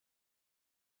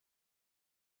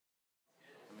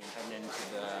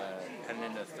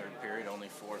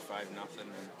4 or 5 nothing,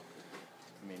 and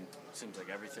I mean, it seems like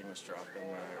everything was dropping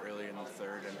early in the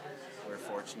third, and we were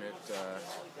fortunate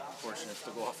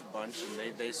to go off a bunch,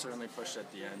 and they certainly pushed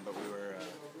at the end, but we were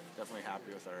definitely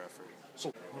happy with our effort.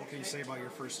 So what can you say about your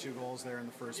first 2 goals there in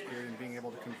the first period and being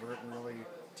able to convert and really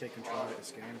take control of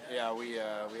this game? Yeah, we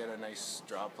had a nice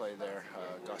draw play there.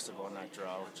 Gustav won that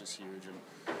draw, which is huge,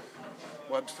 and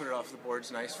Webb's put it off the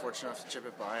boards nice, fortunate enough to chip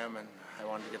it by him, and I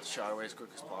wanted to get the shot away as quick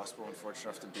as possible, and fortunate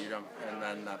enough to beat him. And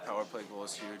then that power play goal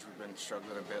is huge. We've been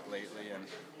struggling a bit lately, and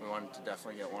we wanted to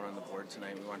definitely get one on the board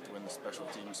tonight. We wanted to win the special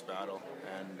teams battle,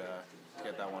 and to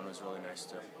get that one was really nice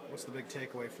too. What's the big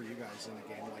takeaway for you guys in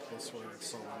a game like this where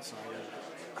it's so one-sided?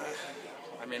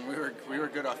 I mean, we were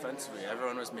good offensively.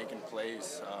 Everyone was making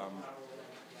plays.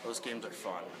 Those games are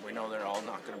fun. We know they're all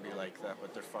not going to be like that,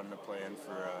 but they're fun to play in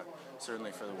for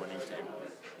certainly for the winning team.